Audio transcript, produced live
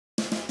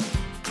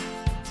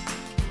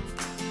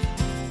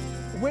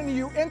When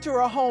you enter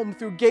a home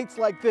through gates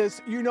like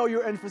this, you know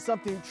you're in for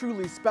something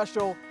truly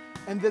special.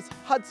 And this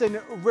Hudson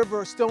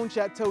River Stone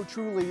Chateau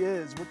truly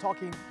is. We're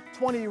talking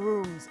 20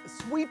 rooms,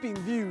 sweeping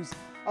views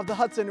of the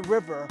Hudson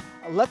River.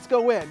 Let's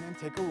go in and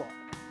take a look.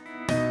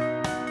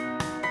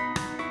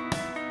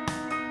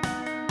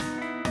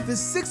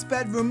 This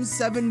 6-bedroom,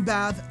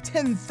 7-bath,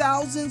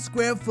 10,000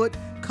 square foot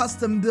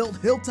custom-built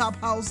hilltop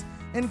house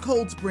in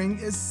Cold Spring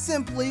is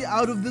simply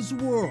out of this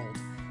world,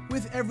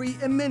 with every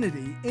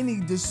amenity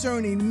any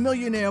discerning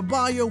millionaire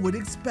buyer would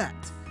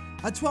expect.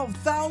 A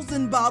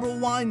 12,000 bottle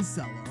wine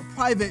cellar, a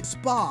private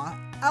spa,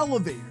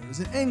 elevators,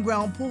 an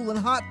in-ground pool and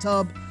hot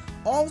tub,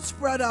 all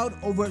spread out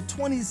over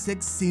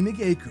 26 scenic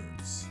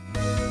acres.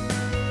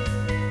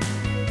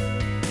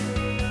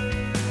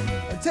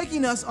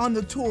 Taking us on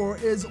the tour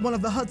is one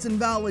of the Hudson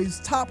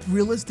Valley's top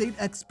real estate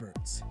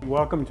experts.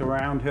 Welcome to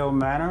Round Hill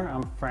Manor.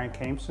 I'm Frank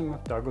Hameson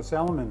with Douglas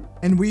Elliman.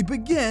 And we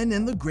begin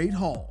in the Great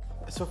Hall.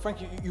 So Frank,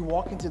 you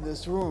walk into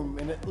this room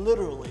and it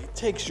literally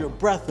takes your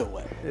breath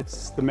away.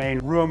 It's the main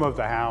room of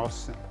the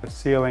house. The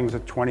ceilings are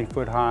 20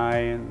 foot high,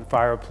 and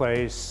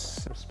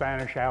fireplace,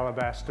 Spanish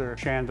alabaster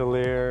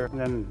chandelier, and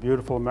then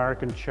beautiful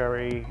American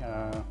cherry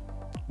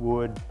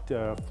wood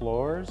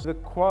floors. The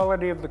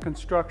quality of the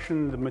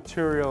construction, the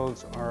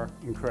materials are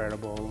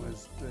incredible.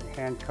 It's the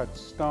hand-cut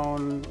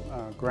stone,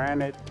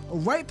 granite.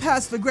 Right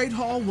past the Great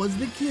Hall was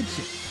the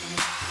kitchen.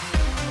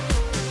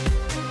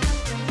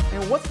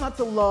 And what's not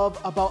to love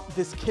about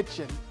this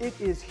kitchen? It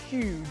is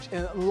huge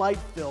and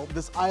light-filled.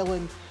 This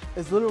island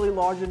is literally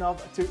large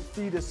enough to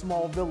feed a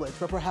small village.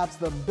 But perhaps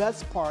the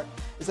best part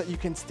is that you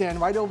can stand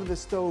right over the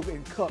stove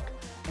and cook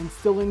and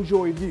still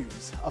enjoy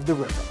views of the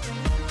river.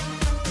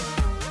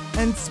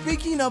 And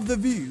speaking of the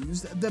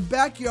views, the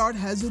backyard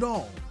has it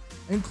all,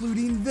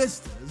 including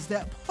vistas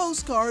that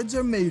postcards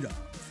are made of.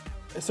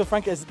 So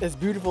Frank, as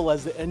beautiful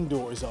as the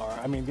indoors are,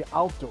 I mean the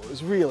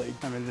outdoors, really.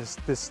 I mean,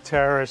 this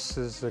terrace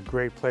is a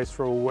great place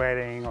for a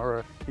wedding,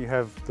 or you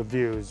have the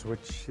views,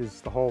 which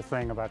is the whole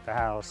thing about the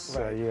house.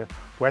 Right. You have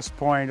West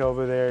Point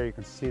over there, you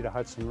can see the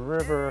Hudson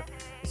River.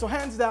 So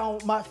hands down,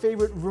 my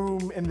favorite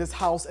room in this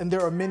house, and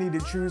there are many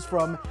to choose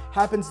from,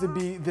 happens to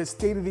be the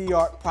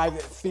state-of-the-art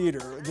private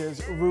theater.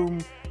 There's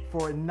room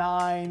for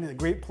 9, a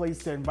great place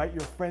to invite your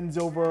friends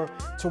over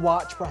to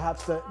watch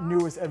perhaps the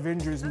newest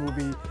Avengers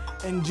movie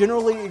and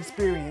generally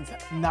experience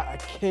not a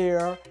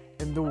care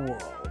in the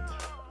world.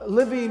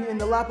 Living in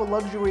the lap of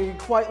luxury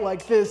quite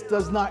like this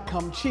does not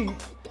come cheap.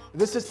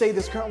 This estate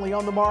is currently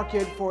on the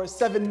market for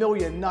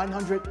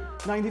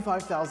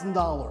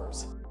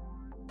 $7,995,000.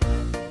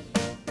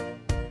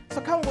 So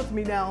come with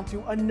me now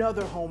to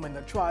another home in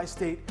the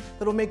tri-state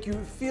that'll make you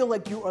feel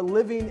like you are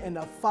living in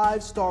a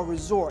 5-star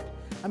resort.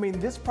 I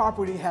mean, this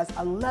property has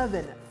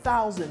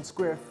 11,000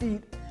 square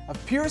feet of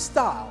pure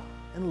style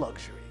and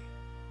luxury.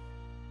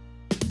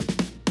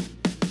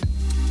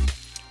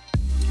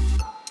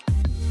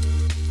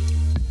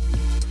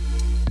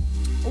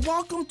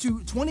 Welcome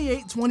to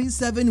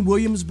 2827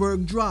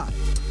 Williamsburg Drive.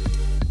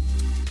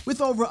 With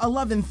over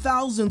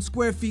 11,000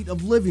 square feet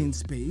of living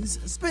space,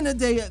 spend a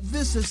day at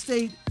this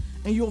estate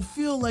and you'll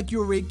feel like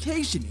you're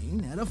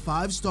vacationing at a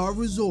 5-star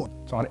resort.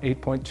 It's on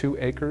 8.2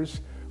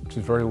 acres, which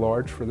is very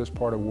large for this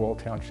part of Wall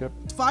Township.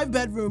 5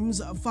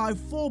 bedrooms, 5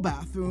 full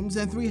bathrooms,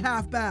 and 3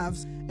 half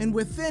baths, and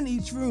within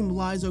each room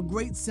lies a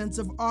great sense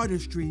of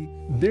artistry.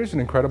 There's an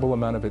incredible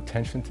amount of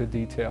attention to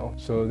detail.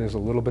 So there's a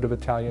little bit of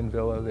Italian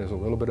villa, there's a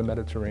little bit of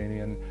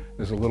Mediterranean,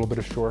 there's a little bit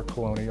of shore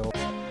colonial.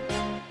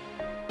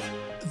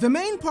 The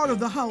main part of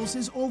the house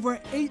is over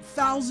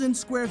 8,000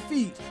 square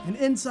feet, and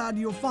inside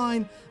you'll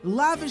find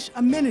lavish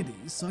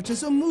amenities such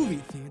as a movie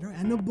theater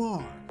and a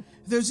bar.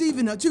 There's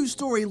even a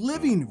 2-story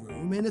living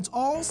room, and it's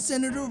all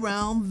centered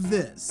around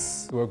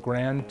this. A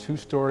grand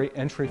 2-story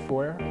entry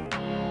foyer,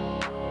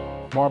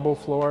 marble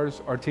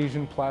floors,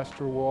 artesian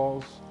plaster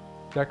walls,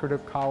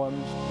 decorative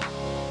columns.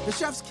 The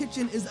chef's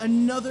kitchen is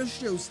another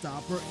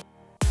showstopper.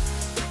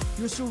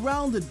 You're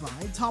surrounded by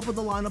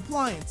top-of-the-line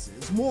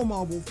appliances, more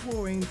marble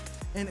flooring,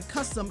 and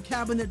custom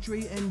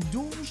cabinetry and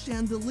dual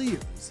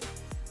chandeliers.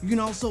 You can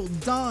also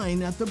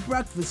dine at the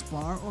breakfast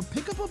bar or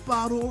pick up a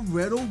bottle of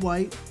red or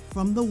white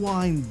from the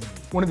wine room.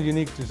 One of the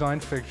unique design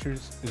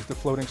fixtures is the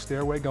floating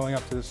stairway going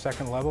up to the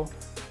 2nd level.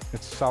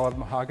 It's solid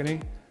mahogany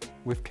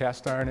with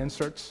cast iron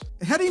inserts.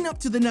 Heading up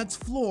to the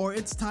next floor,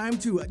 it's time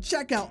to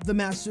check out the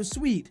master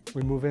suite.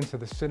 We move into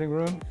the sitting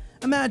room.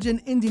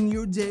 Imagine ending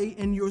your day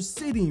in your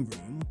sitting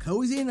room,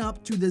 cozying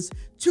up to this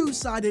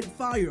 2-sided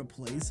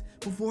fireplace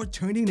before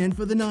turning in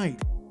for the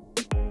night.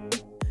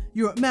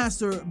 Your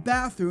master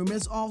bathroom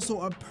is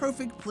also a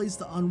perfect place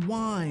to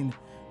unwind.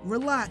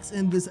 Relax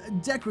in this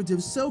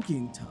decorative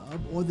soaking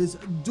tub or this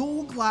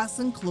dual glass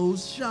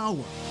enclosed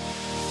shower.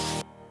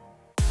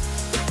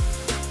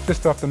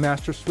 Just off the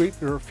master suite,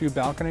 there are a few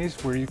balconies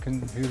where you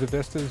can view the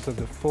vistas of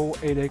the full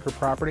 8-acre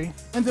property.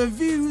 And the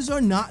views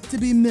are not to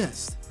be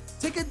missed.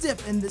 Take a dip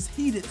in this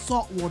heated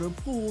saltwater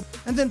pool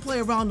and then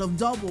play a round of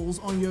doubles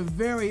on your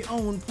very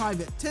own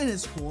private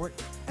tennis court.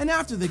 And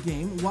after the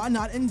game, why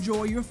not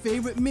enjoy your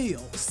favorite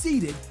meal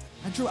seated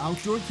at your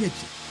outdoor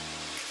kitchen?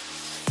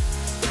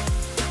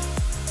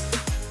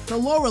 The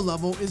lower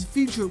level is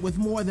featured with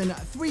more than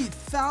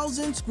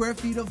 3,000 square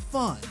feet of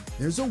fun.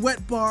 There's a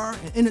wet bar,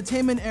 an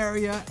entertainment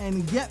area,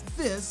 and get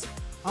this,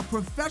 a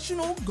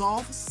professional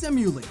golf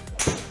simulator.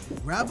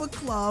 Grab a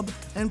club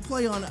and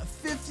play on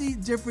 50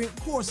 different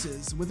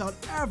courses without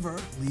ever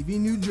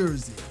leaving New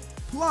Jersey.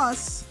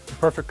 Plus, The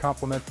perfect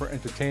complement for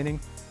entertaining.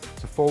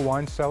 It's a full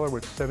wine cellar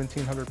with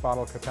 1,700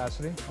 bottle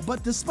capacity.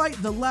 but despite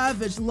the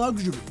lavish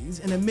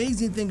luxuries, an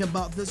amazing thing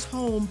about this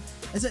home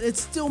is that it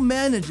still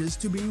manages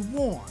to be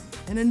warm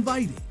and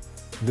inviting.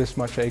 This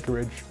much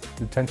acreage,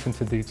 attention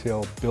to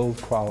detail,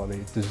 build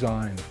quality,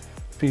 design,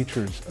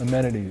 features,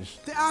 amenities.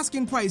 The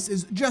asking price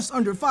is just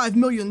under $5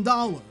 million,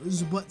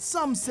 but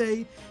some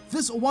say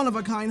this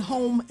one-of-a-kind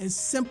home is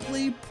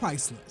simply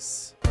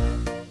priceless.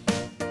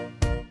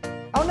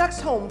 Our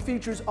next home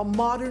features a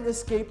modern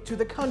escape to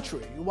the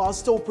country while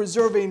still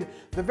preserving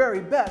the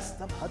very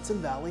best of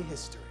Hudson Valley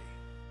history.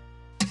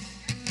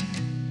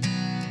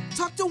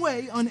 Tucked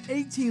away on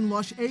 18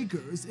 lush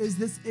acres is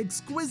this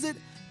exquisite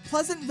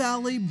Pleasant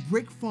Valley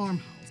brick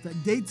farmhouse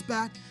that dates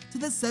back to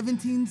the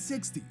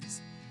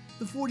 1760s.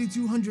 The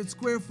 4,200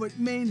 square foot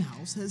main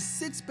house has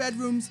 6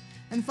 bedrooms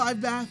and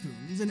 5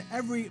 bathrooms and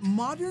every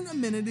modern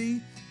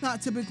amenity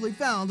not typically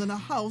found in a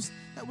house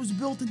that was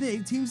built in the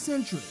 18th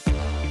century.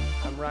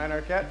 I'm Ryan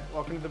Arquette.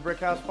 Welcome to the Brick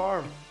House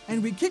Farm.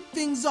 And we kick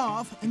things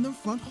off in the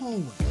front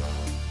hallway.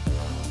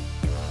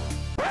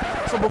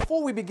 So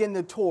before we begin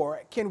the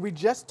tour, can we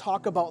just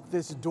talk about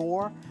this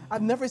door?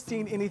 I've never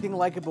seen anything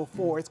like it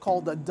before. It's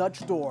called the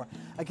Dutch door.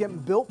 Again,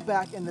 built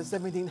back in the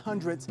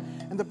 1700s.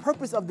 And the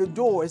purpose of the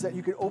door is that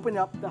you could open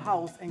up the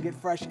house and get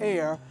fresh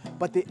air,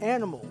 but the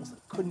animals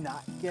could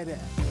not get in.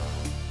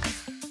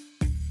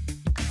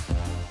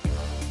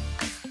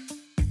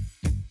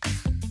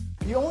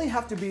 You only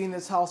have to be in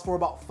this house for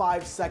about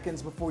 5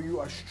 seconds before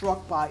you are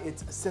struck by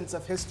its sense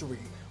of history.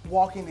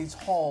 Walking these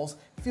halls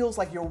feels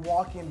like you're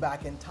walking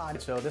back in time.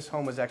 So this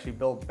home was actually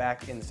built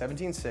back in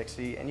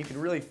 1760, and you can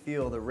really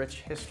feel the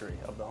rich history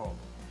of the home.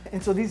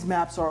 And so these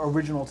maps are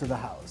original to the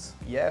house?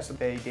 Yes,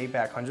 they date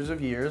back hundreds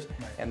of years,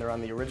 and they're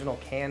on the original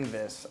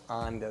canvas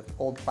on the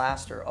old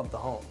plaster of the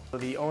home. So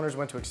the owners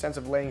went to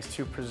extensive lengths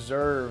to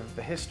preserve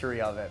the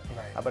history of it,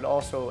 but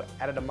also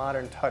added a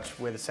modern touch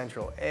with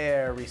central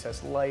air,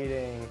 recessed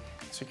lighting,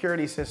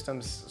 security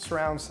systems,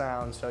 surround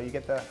sound, so you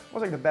get almost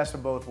like the best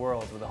of both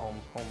worlds with a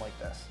home like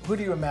this. Who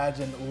do you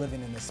imagine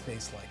living in a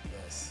space like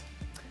this?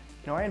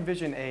 You know, I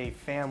envision a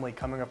family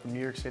coming up from New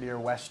York City or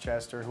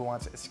Westchester who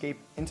wants to escape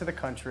into the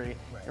country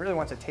and really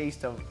wants a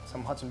taste of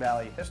some Hudson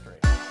Valley history.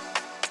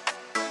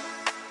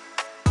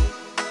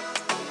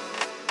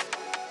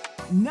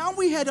 Now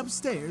we head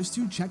upstairs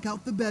to check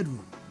out the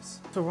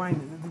bedrooms. So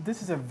Ryan,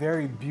 this is a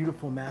very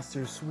beautiful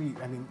master suite.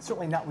 I mean,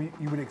 certainly not what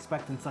you would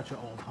expect in such an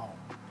old home.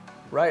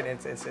 Right,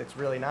 it's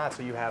really not.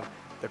 So you have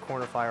the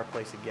corner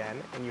fireplace again,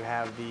 and you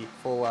have the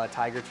full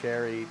tiger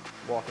cherry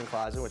walk-in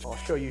closet, which I'll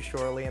show you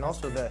shortly, and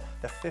also the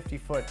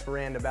 50-foot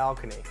veranda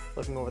balcony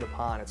looking over the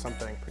pond. It's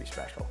something pretty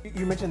special.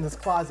 You mentioned this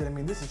closet. I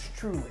mean, this is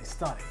truly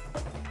stunning.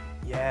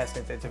 Yes,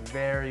 it's a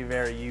very,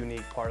 very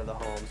unique part of the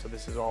home. So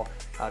this is all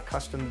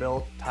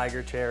custom-built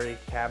tiger cherry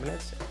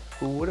cabinets.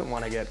 Who wouldn't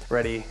want to get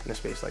ready in a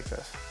space like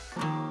this?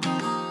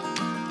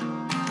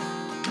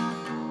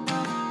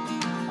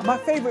 My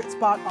favorite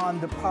spot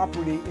on the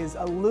property is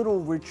a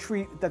little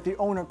retreat that the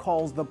owner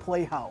calls the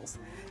Playhouse.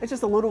 It's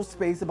just a little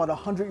space about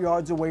 100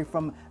 yards away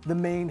from the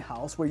main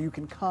house where you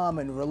can come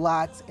and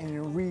relax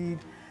and read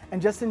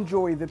and just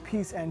enjoy the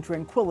peace and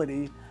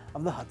tranquility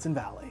of the Hudson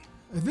Valley.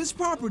 This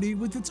property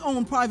with its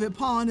own private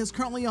pond is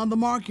currently on the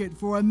market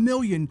for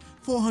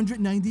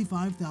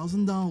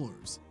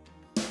 $1,495,000.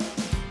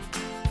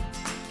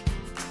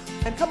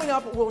 And coming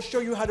up, we'll show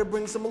you how to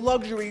bring some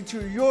luxury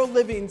to your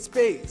living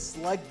space,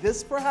 like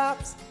this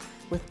perhaps,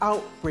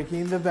 without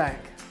breaking the bank.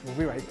 We'll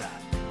be right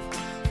back.